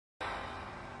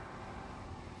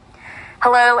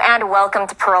Hello and welcome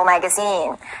to Pearl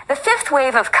Magazine. The fifth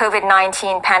wave of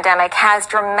COVID-19 pandemic has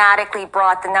dramatically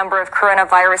brought the number of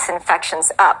coronavirus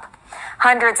infections up.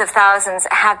 Hundreds of thousands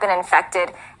have been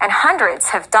infected and hundreds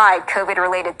have died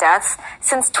COVID-related deaths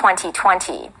since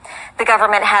 2020. The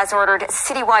government has ordered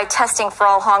citywide testing for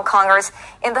all Hong Kongers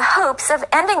in the hopes of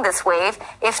ending this wave,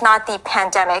 if not the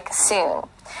pandemic, soon.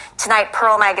 Tonight,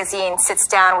 Pearl Magazine sits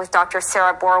down with Dr.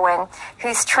 Sarah Borwein,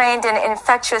 who's trained in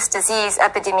infectious disease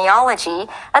epidemiology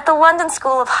at the London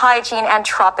School of Hygiene and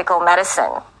Tropical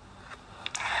Medicine.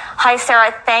 Hi,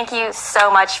 Sarah. Thank you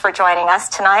so much for joining us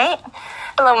tonight.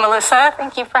 Hello, Melissa.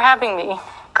 Thank you for having me.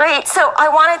 Great. So I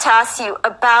wanted to ask you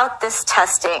about this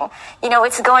testing. You know,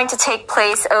 it's going to take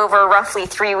place over roughly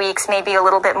 3 weeks, maybe a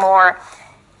little bit more.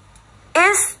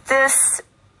 Is this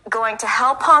going to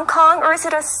help Hong Kong, or is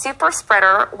it a super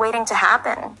spreader waiting to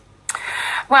happen?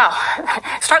 Well,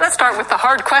 let's start with the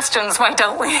hard questions, why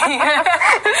don't we?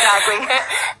 Exactly.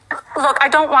 Look, I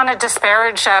don't want to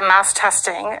disparage mass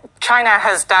testing. China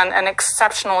has done an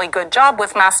exceptionally good job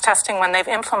with mass testing when they've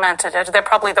implemented it. They're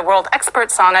probably the world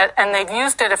experts on it, and they've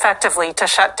used it effectively to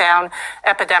shut down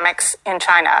epidemics in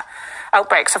China,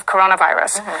 outbreaks of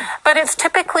coronavirus. But it's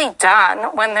typically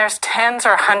done when there's tens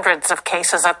or hundreds of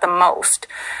cases at the most,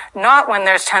 not when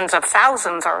there's tens of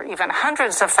thousands or even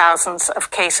hundreds of thousands of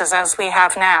cases as we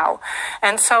have now.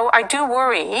 And so I do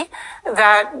worry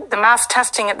that the mass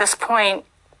testing at this point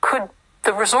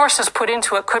the resources put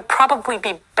into it could probably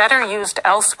be better used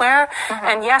elsewhere.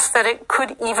 And yes, that it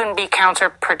could even be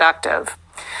counterproductive.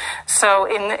 So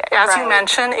as you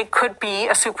mentioned, it could be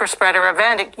a super spreader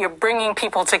event. You're bringing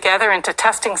people together into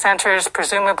testing centers,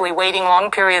 presumably waiting long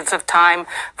periods of time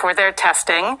for their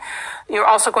testing. You're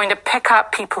also going to pick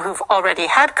up people who've already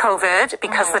had COVID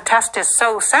because the test is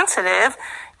so sensitive.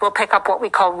 We'll pick up what we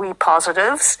call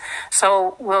repositives.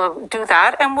 So we'll do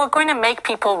that. And we're going to make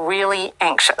people really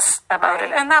anxious about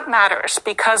it. And that matters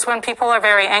because when people are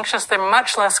very anxious, they're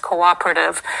much less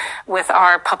cooperative with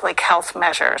our public health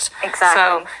measures. Exactly.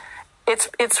 So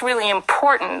it's really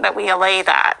important that we allay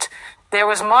that. There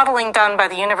was modeling done by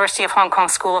the University of Hong Kong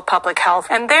School of Public Health,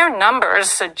 and their numbers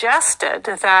suggested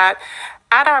that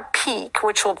at our peak,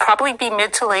 which will probably be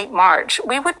mid to late March,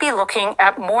 we would be looking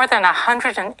at more than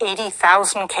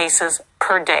 180,000 cases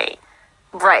per day.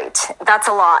 Right. That's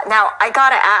a lot. Now, I got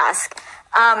to ask,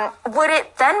 would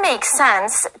it then make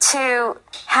sense to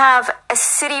have a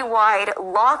citywide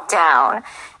lockdown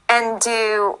and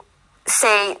do,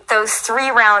 say, those 3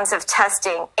 rounds of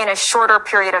testing in a shorter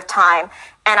period of time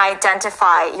and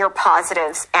identify your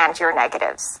positives and your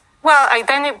negatives? Well,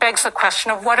 then it begs the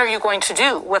question of what are you going to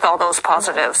do with all those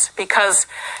positives? Because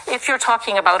if you're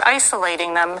talking about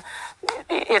isolating them,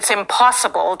 it's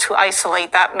impossible to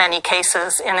isolate that many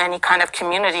cases in any kind of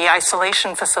community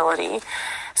isolation facility.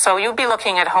 So you'll be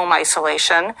looking at home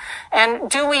isolation. And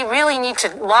do we really need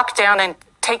to lock down and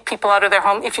take people out of their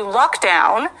home? If you lock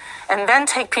down and then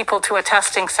take people to a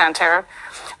testing center,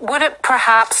 would it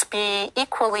perhaps be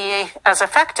equally as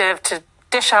effective to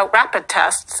dish out rapid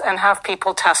tests and have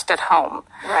people test at home?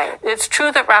 Right. It's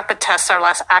true that rapid tests are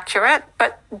less accurate,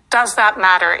 but does that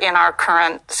matter in our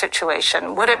current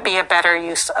situation? Would it be a better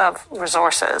use of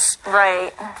resources?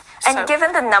 Right. And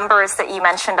given the numbers that you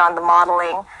mentioned on the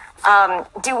modeling,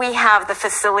 do we have the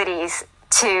facilities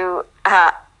to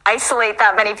isolate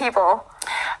that many people?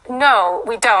 No,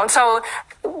 we don't. So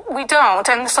we don't.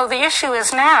 And so the issue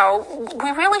is now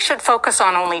we really should focus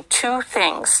on only 2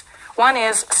 things. One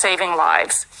is saving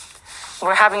lives.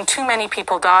 We're having too many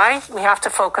people die. We have to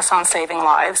focus on saving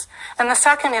lives. And the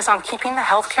second is on keeping the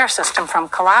healthcare system from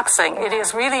collapsing. It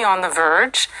is really on the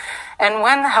verge. And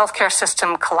when the healthcare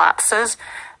system collapses,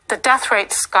 the death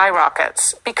rate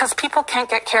skyrockets because people can't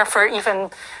get care for even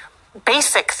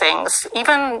basic things,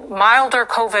 even milder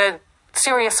COVID,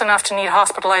 serious enough to need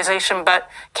hospitalization, but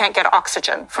can't get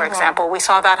oxygen, for example. We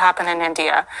saw that happen in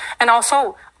India. And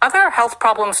also, other health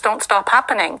problems don't stop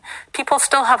happening. People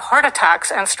still have heart attacks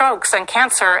and strokes and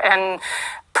cancer and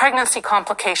pregnancy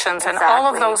complications and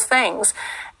all of those things.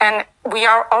 And we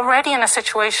are already in a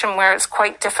situation where it's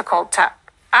quite difficult to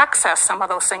access some of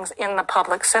those things in the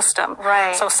public system.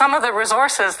 Right. So some of the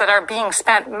resources that are being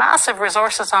spent, massive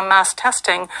resources on mass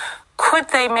testing, could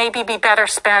they maybe be better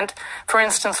spent, for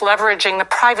instance, leveraging the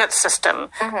private system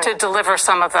to deliver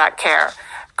some of that care?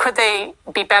 Could they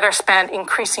be better spent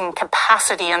increasing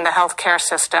capacity in the healthcare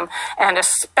system and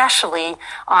especially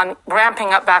on ramping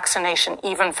up vaccination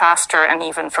even faster and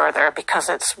even further because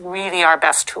it's really our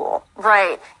best tool?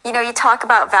 Right. You know, you talk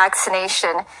about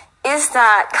vaccination. Is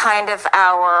that kind of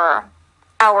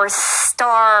our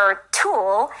star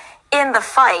tool in the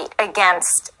fight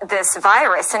against this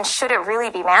virus, and should it really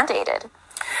be mandated?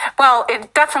 Well,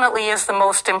 it definitely is the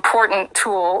most important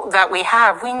tool that we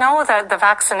have. We know that the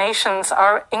vaccinations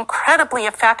are incredibly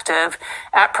effective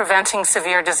at preventing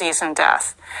severe disease and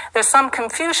death. There's some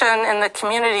confusion in the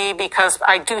community because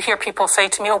I do hear people say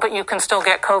to me, oh, but you can still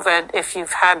get COVID if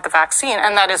you've had the vaccine.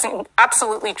 And that is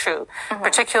absolutely true,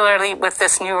 particularly with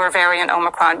this newer variant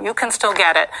Omicron. You can still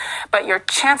get it, but your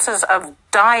chances of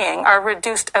dying are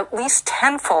reduced at least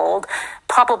tenfold,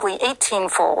 probably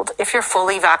 18-fold, if you're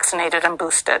fully vaccinated and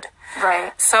boosted.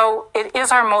 Right. So it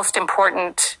is our most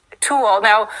important tool.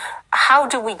 Now, how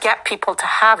do we get people to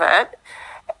have it?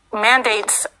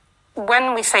 Mandates.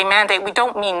 When we say mandate, we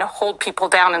don't mean hold people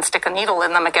down and stick a needle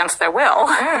in them against their will.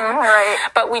 Right.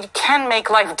 But we can make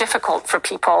life difficult for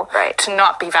people to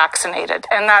not be vaccinated.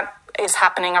 And that is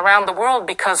happening around the world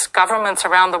because governments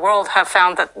around the world have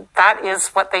found that that is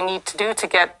what they need to do to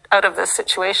get out of this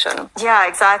situation. Yeah,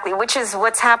 exactly, which is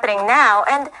what's happening now.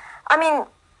 And I mean,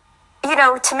 you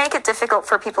know, to make it difficult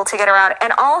for people to get around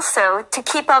and also to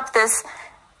keep up this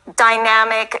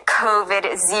dynamic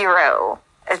COVID zero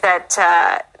that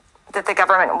the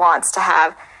government wants to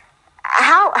have.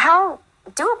 How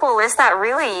doable is that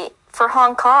really for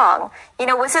Hong Kong? You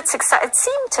know, was it it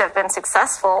seemed to have been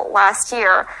successful last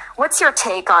year. What's your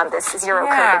take on this zero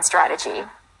COVID strategy?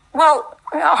 Well,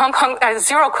 Hong Kong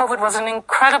zero COVID was an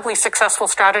incredibly successful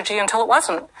strategy until it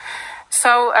wasn't.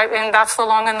 So, and that's the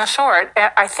long and the short.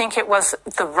 I think it was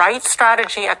the right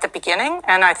strategy at the beginning,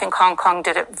 and I think Hong Kong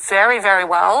did it very, very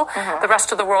well. The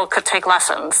rest of the world could take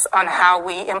lessons on how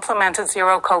we implemented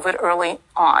zero COVID early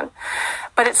on.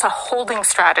 But it's a holding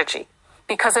strategy,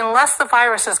 because unless the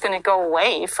virus is going to go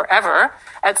away forever,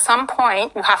 at some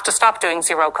point you have to stop doing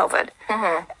zero COVID.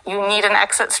 You need an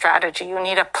exit strategy. You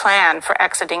need a plan for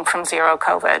exiting from zero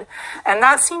COVID. And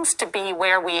that seems to be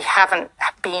where we haven't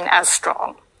been as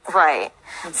strong. Right.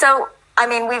 So, I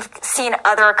mean, we've seen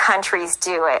other countries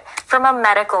do it. From a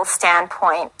medical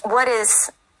standpoint, what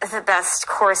is the best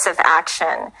course of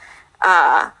action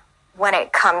when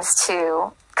it comes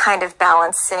to kind of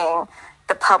balancing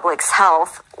the public's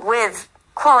health with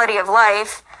quality of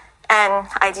life and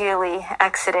ideally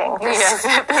exiting this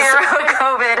zero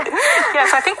COVID?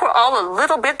 Yes, I think we're all a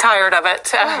little bit tired of it.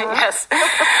 Yes.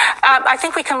 I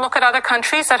think we can look at other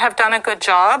countries that have done a good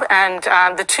job, and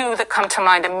the two that come to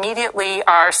mind immediately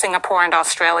are Singapore and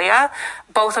Australia,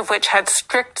 both of which had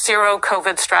strict zero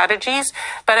COVID strategies,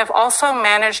 but have also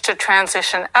managed to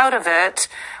transition out of it,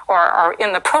 or are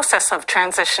in the process of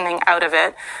transitioning out of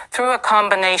it, through a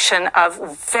combination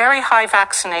of very high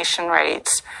vaccination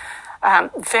rates,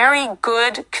 very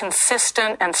good,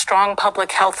 consistent, and strong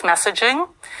public health messaging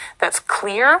that's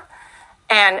clear,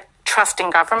 and trusting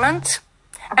government,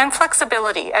 and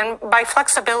flexibility. And by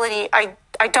flexibility,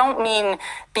 I don't mean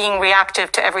being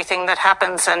reactive to everything that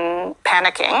happens and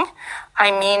panicking.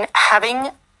 I mean having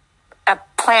a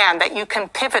plan that you can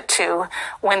pivot to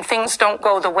when things don't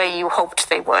go the way you hoped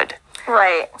they would.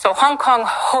 Right. So Hong Kong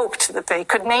hoped that they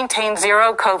could maintain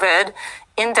zero COVID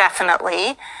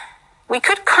indefinitely. We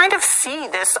could kind of see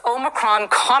this Omicron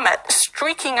comet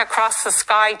streaking across the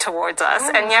sky towards us.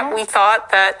 And yet we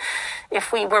thought that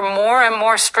if we were more and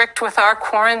more strict with our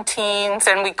quarantines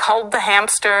and we culled the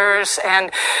hamsters and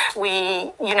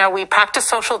we practiced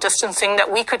social distancing,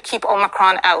 that we could keep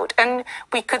Omicron out. And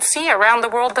we could see around the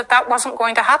world that that wasn't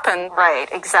going to happen. Right,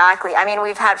 exactly. I mean,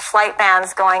 we've had flight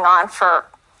bans going on for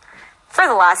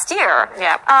the last year.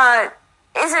 Yeah.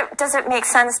 Does it make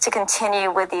sense to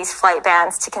continue with these flight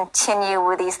bans, to continue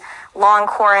with these long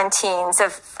quarantines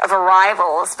of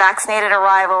arrivals, vaccinated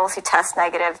arrivals who test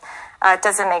negative?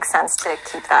 Does it make sense to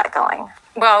keep that going?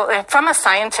 Well, from a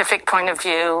scientific point of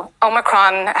view,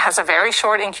 Omicron has a very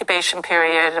short incubation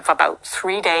period of about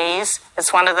 3 days.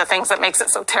 It's one of the things that makes it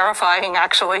so terrifying,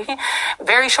 actually.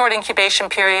 Very short incubation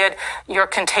period. You're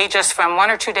contagious from 1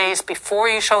 or 2 days before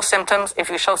you show symptoms, if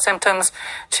you show symptoms,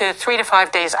 to 3 to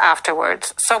 5 days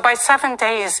afterwards. So by 7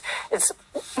 days, it's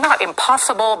not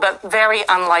impossible, but very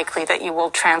unlikely that you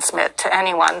will transmit to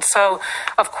anyone. So,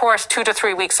 of course, 2 to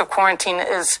 3 weeks of quarantine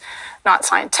is not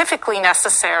scientifically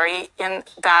necessary in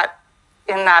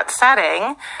that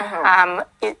setting.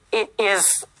 It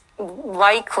is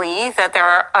likely that there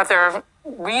are other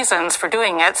reasons for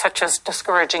doing it, such as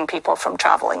discouraging people from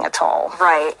traveling at all.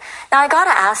 Right. Now, I got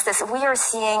to ask this. We are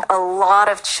seeing a lot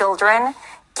of children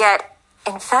get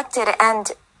infected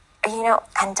and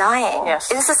dying. Yes.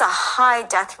 This is a high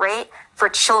death rate for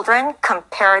children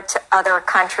compared to other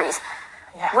countries.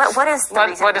 Yes. What is the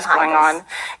reason what is going this? on?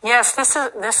 Yes, this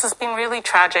has been really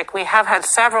tragic. We have had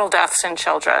several deaths in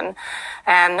children,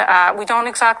 and we don't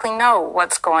exactly know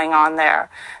what's going on there.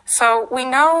 So we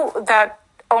know that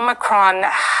Omicron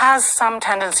has some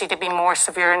tendency to be more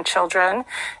severe in children.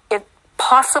 It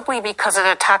possibly because it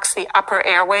attacks the upper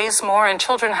airways more, and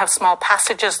children have small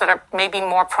passages that are maybe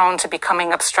more prone to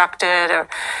becoming obstructed, or,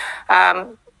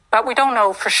 but we don't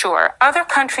know for sure. Other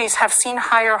countries have seen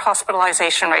higher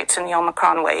hospitalization rates in the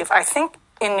Omicron wave. I think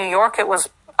in New York it was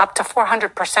up to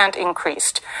 400%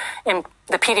 increased in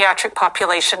the pediatric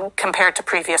population compared to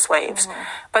previous waves.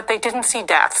 But they didn't see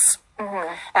deaths.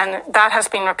 And that has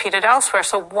been repeated elsewhere.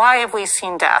 So why have we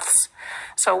seen deaths?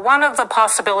 So one of the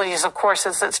possibilities, of course,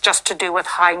 is it's just to do with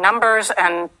high numbers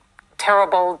and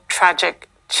terrible, tragic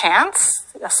chance.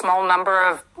 A small number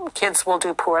of kids will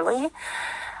do poorly.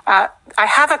 I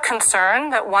have a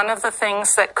concern that one of the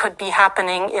things that could be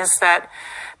happening is that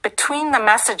between the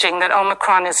messaging that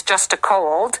Omicron is just a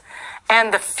cold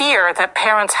and the fear that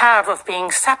parents have of being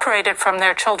separated from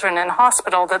their children in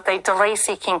hospital, that they delay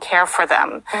seeking care for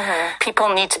them. People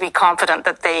need to be confident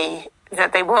that they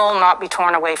will not be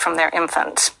torn away from their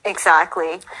infant.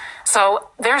 Exactly. So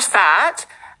there's that.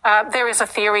 There is a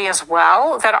theory as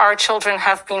well that our children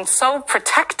have been so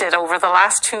protected over the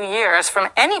last 2 years from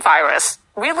any virus.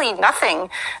 Really nothing.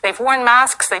 They've worn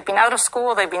masks, they've been out of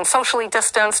school, they've been socially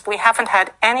distanced. We haven't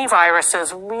had any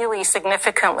viruses really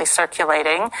significantly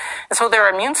circulating. And so their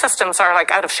immune systems are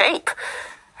like out of shape,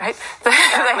 right? They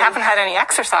haven't had any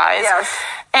exercise. Yes.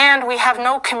 And we have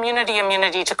no community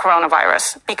immunity to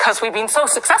coronavirus because we've been so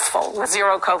successful with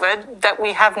zero COVID that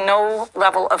we have no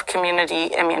level of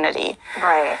community immunity.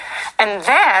 Right. And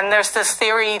then there's this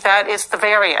theory that it's the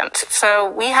variant. So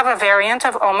we have a variant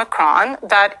of Omicron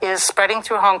that is spreading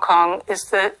through Hong Kong, is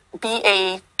the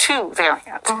BA2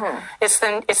 variant. It's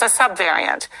a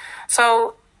subvariant.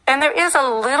 So, and there is a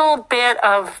little bit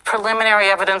of preliminary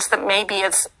evidence that maybe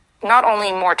it's not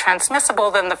only more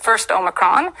transmissible than the first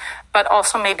Omicron, but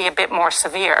also maybe a bit more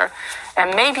severe.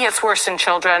 And maybe it's worse in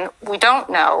children. We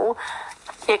don't know.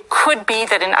 It could be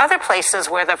that in other places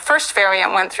where the first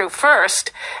variant went through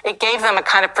first, it gave them a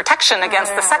kind of protection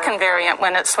against the second variant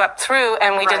when it swept through,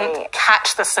 and we didn't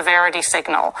catch the severity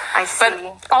signal. I see.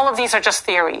 But all of these are just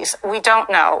theories. We don't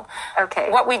know. Okay.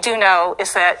 What we do know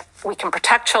is that we can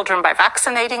protect children by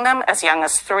vaccinating them as young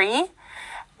as 3.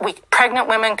 Pregnant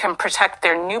women can protect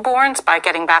their newborns by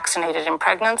getting vaccinated in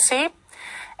pregnancy.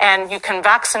 And you can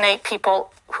vaccinate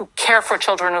people who care for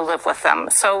children who live with them.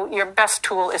 So your best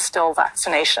tool is still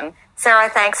vaccination. Sarah,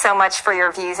 thanks so much for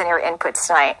your views and your inputs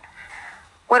tonight.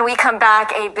 When we come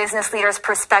back, a business leader's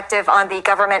perspective on the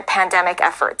government pandemic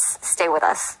efforts. Stay with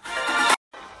us.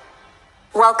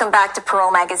 Welcome back to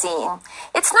Parole Magazine.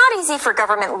 It's not easy for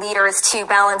government leaders to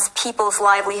balance people's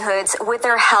livelihoods with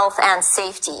their health and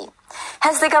safety.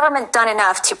 Has the government done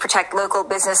enough to protect local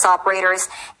business operators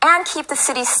and keep the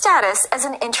city's status as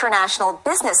an international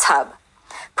business hub?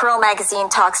 Parole Magazine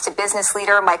talks to business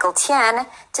leader Michael Tien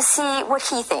to see what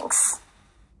he thinks.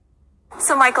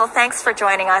 So, Michael, thanks for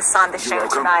joining us on the show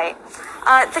tonight.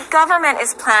 The government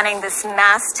is planning this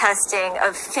mass testing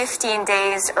of 15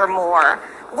 days or more.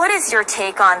 What is your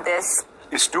take on this?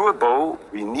 It's doable.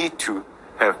 We need to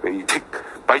have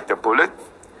bite the bullet,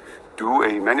 do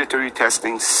a mandatory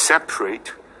testing,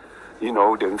 separate, the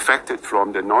infected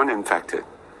from the non-infected,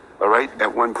 all right,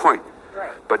 at one point. Right.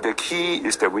 But the key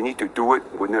is that we need to do it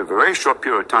within a very short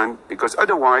period of time, because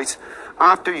otherwise,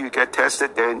 after you get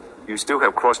tested, then you still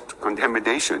have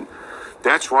cross-contamination.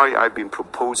 That's why I've been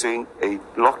proposing a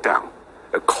lockdown,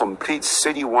 a complete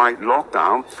citywide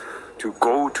lockdown, to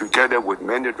go together with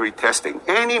mandatory testing.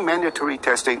 Any mandatory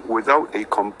testing without a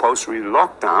compulsory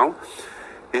lockdown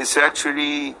is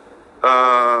actually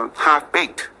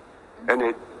half-baked, and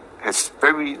it has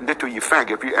very little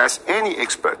effect if you ask any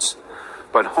experts.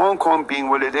 But Hong Kong being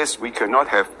what it is, we cannot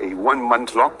have a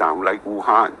 1-month lockdown like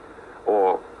Wuhan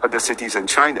or other cities in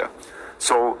China.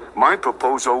 So my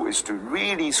proposal is to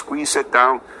really squeeze it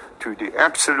down to the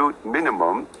absolute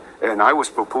minimum, and I was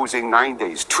proposing 9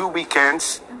 days, 2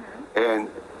 weekends, and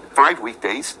 5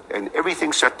 weekdays, and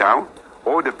everything shut down.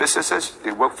 All the businesses,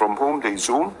 they work from home, they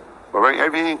Zoom, all right,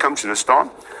 everything comes to the stop.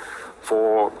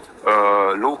 For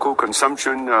local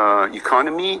consumption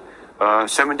economy,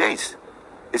 7 days.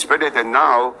 It's better than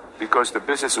now because the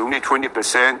business is only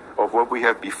 20% of what we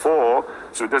had before,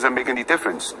 so it doesn't make any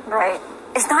difference. Right.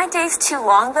 Is 9 days too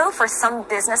long, though, for some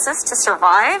businesses to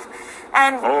survive?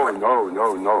 And oh,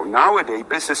 no. Nowadays,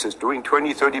 business is doing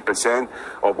 20-30%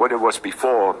 of what it was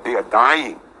before. They are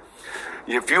dying.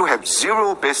 If you have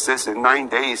zero business in 9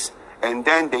 days and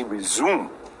then they resume,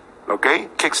 okay,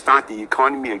 kickstart the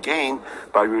economy again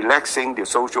by relaxing the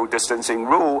social distancing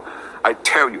rule, I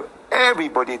tell you,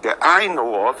 everybody that I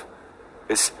know of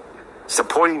is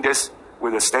supporting this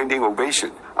with a standing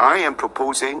ovation. I am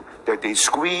proposing that they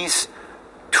squeeze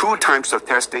 2 times of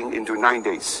testing into 9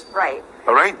 days. Right.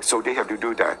 All right? So they have to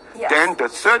do that. Yes. Then the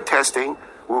third testing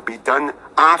will be done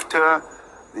after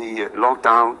the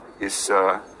lockdown is,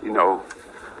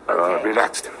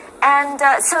 relaxed. And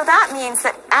so that means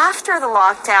that after the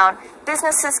lockdown,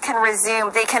 businesses can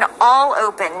resume. They can all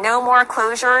open. No more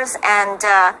closures and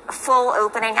full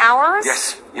opening hours?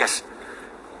 Yes.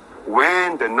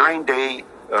 When the 9-day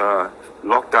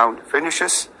lockdown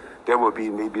finishes, there will be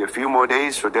maybe a few more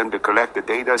days for them to collect the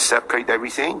data, separate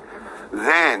everything.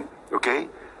 Then,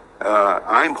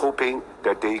 I'm hoping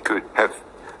that they could have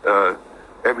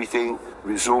everything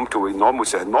resume to a normal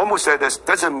status. Normal status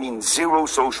doesn't mean zero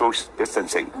social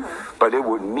distancing, but it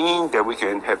would mean that we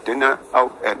can have dinner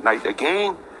out at night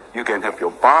again. You can have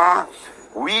your bar.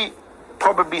 We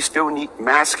probably still need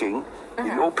masking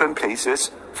in open places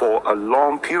for a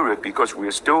long period because we're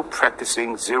still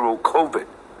practicing zero COVID.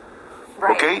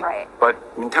 Right. But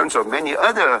in terms of many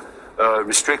other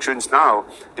restrictions now,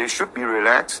 they should be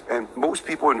relaxed, and most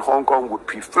people in Hong Kong would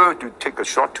prefer to take a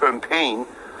short-term pain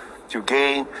to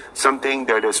gain something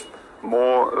that is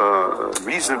more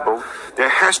reasonable. There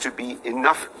has to be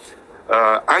enough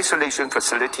isolation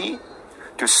facility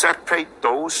to separate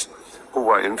those who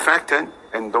are infected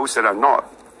and those that are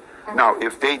not. Now,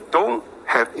 if they don't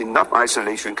have enough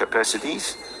isolation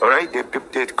capacities, all right,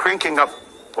 they're cranking up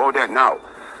all that now.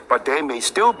 But there may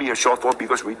still be a shortfall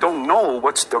because we don't know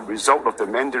what's the result of the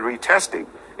mandatory testing.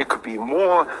 It could be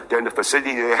more than the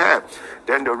facility they have.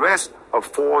 Then the rest are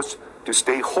forced to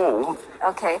stay home.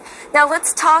 Okay. Now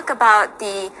let's talk about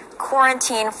the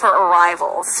quarantine for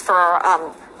arrivals, for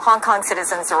Hong Kong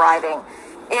citizens arriving.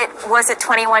 It was at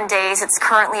 21 days. It's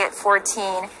currently at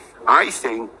 14. I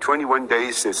think 21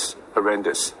 days is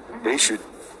horrendous. They should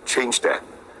change that.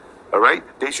 All right?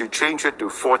 They should change it to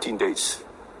 14 days.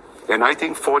 And I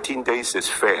think 14 days is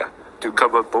fair to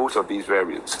cover both of these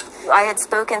variants. I had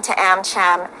spoken to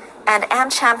AmCham, and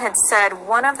AmCham had said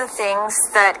one of the things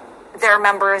that their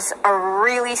members are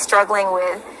really struggling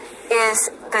with is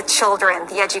the children,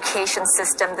 the education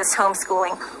system, this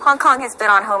homeschooling. Hong Kong has been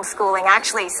on homeschooling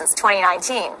actually since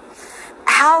 2019.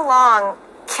 How long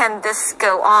can this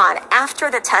go on? After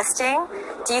the testing,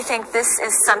 do you think this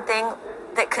is something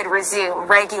that could resume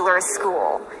regular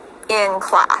school in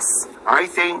class? I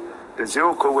think the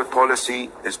zero COVID policy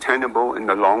is tenable in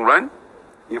the long run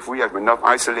if we have enough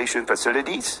isolation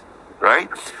facilities, right?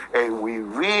 And we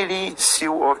really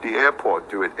seal off the airport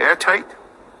to it airtight,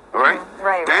 all right?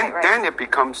 Right. Then it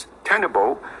becomes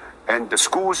tenable, and the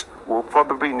schools will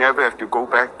probably never have to go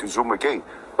back to Zoom again.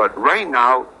 But right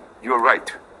now, you're right.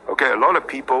 Okay, a lot of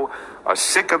people are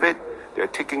sick of it. They're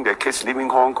taking their kids leaving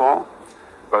Hong Kong.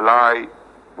 But I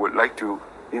would like to,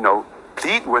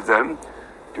 plead with them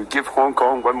to give Hong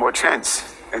Kong one more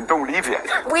chance and don't leave yet.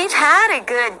 We've had a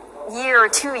good year or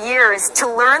 2 years to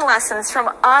learn lessons from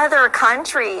other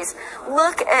countries.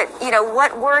 Look at,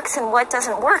 what works and what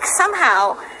doesn't work.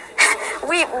 Somehow,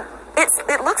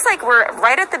 it looks like we're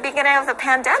right at the beginning of the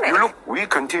pandemic. We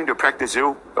continue to practice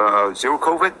zero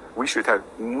COVID. We should have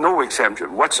no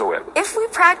exemption whatsoever. If we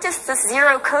practice this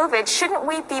zero COVID, shouldn't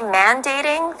we be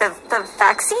mandating the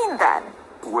vaccine then?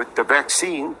 With the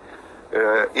vaccine,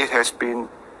 it has been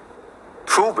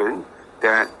proven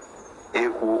that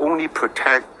it will only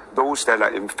protect those that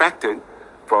are infected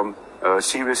from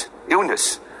serious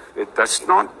illness. It does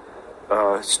not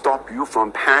stop you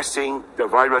from passing the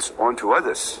virus on to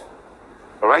others.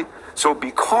 All right? So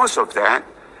because of that,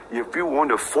 if you want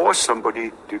to force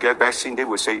somebody to get vaccine, they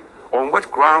will say, on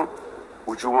what ground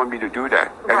would you want me to do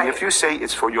that? Right. And if you say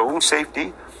it's for your own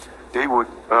safety, they would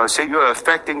say you're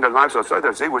affecting the lives of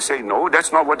others. They would say, no,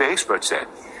 that's not what the experts said.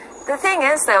 The thing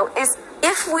is, though, is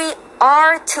if we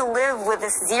are to live with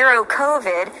this zero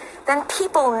COVID, then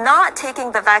people not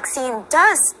taking the vaccine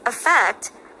does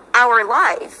affect our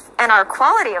life and our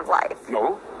quality of life.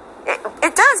 No.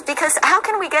 It does, because how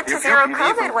can we get to zero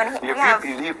COVID when we have... If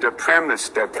you believe the premise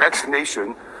that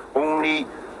vaccination only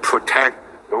protect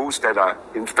those that are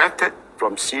infected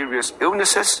from serious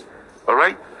illnesses, all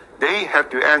right, they have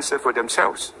to answer for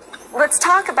themselves. Let's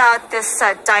talk about this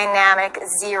dynamic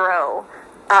zero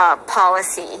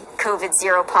policy, COVID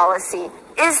zero policy.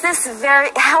 Is this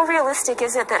how realistic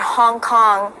is it that Hong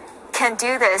Kong can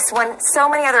do this when so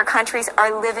many other countries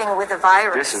are living with the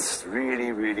virus? This is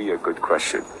really, really a good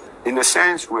question. In a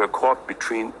sense, we are caught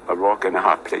between a rock and a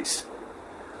hard place.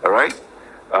 All right?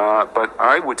 But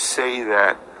I would say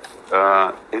that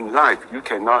in life, you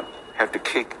cannot have the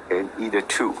cake and eat it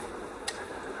too.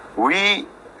 We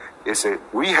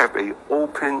have an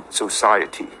open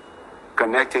society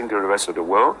connecting to the rest of the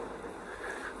world.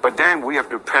 But then we have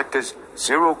to practice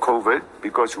zero COVID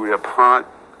because we are part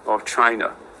of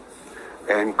China.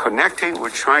 And connecting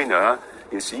with China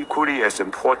is equally as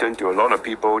important to a lot of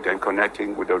people than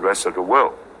connecting with the rest of the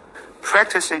world.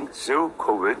 Practicing zero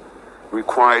COVID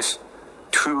requires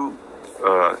two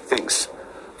things.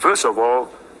 First of all,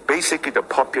 basically the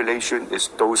population is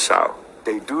docile.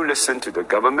 They do listen to the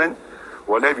government.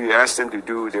 Whatever you ask them to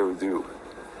do, they will do.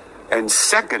 And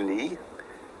secondly,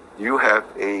 you have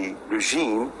a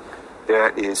regime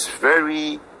that is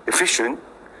very efficient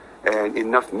and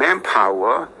enough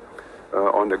manpower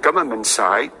on the government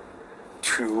side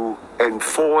to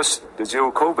enforce the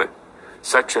zero COVID,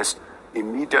 such as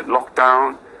immediate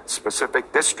lockdown,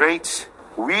 specific districts.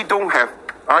 We don't have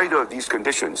either of these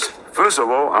conditions. First of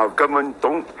all, our government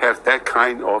don't have that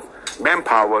kind of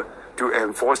manpower to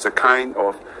enforce the kind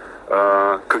of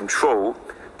control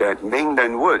that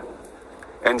mainland would.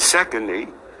 And secondly,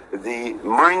 the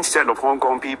mindset of Hong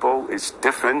Kong people is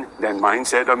different than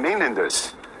mindset of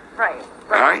mainlanders.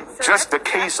 Right? So just the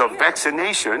case of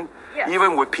vaccination, yes.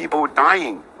 Even with people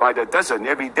dying by the dozen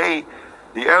every day,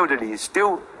 the elderly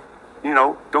still,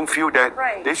 don't feel that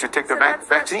they should take the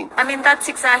vaccine. I mean, that's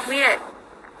exactly it.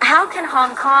 How can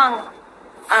Hong Kong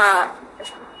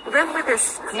live with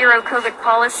this zero COVID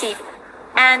policy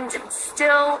and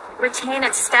still retain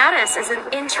its status as an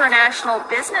international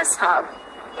business hub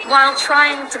while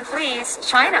trying to please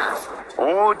China?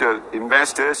 All the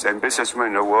investors and businessmen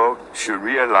in the world should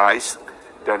realize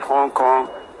that Hong Kong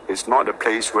is not a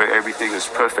place where everything is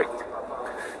perfect.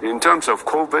 In terms of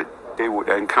COVID, they would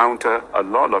encounter a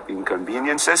lot of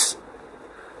inconveniences.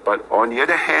 But on the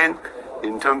other hand,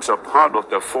 in terms of part of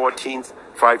the 14th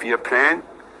five-year plan,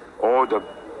 all the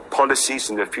policies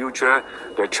in the future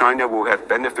that China will have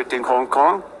benefiting Hong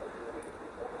Kong,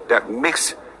 that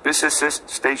makes businesses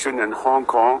stationed in Hong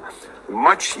Kong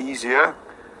much easier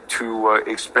to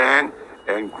expand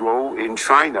and grow in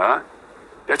China.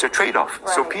 That's a trade-off.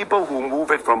 Right. So people who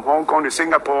move it from Hong Kong to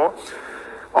Singapore,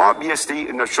 obviously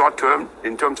in the short term,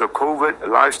 in terms of COVID,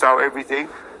 lifestyle, everything,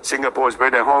 Singapore is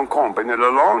better than Hong Kong. But in the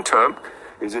long term,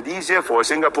 is it easier for a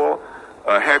Singapore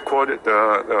headquartered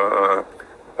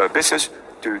business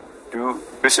to do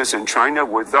business in China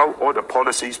without all the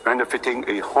policies benefiting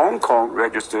a Hong Kong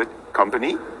registered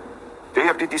company? They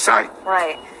have to decide.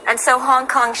 Right. And so Hong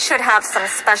Kong should have some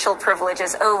special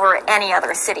privileges over any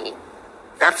other city.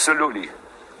 Absolutely.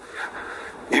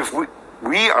 If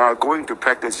we are going to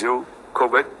practice zero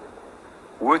COVID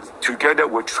together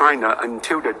with China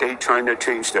until the day China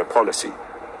changed their policy.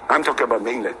 I'm talking about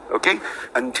mainland, okay?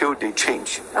 Until they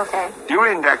change. Okay.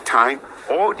 During that time,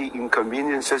 all the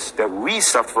inconveniences that we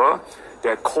suffer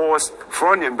that cause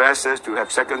foreign investors to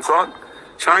have second thought,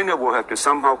 China will have to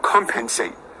somehow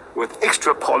compensate with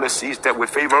extra policies that would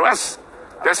favor us.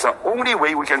 That's the only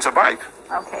way we can survive.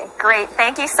 Okay, great.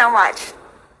 Thank you so much.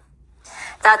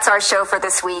 That's our show for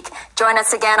this week. Join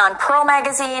us again on Pearl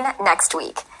Magazine next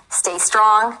week. Stay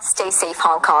strong, stay safe,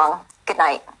 Hong Kong. Good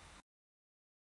night.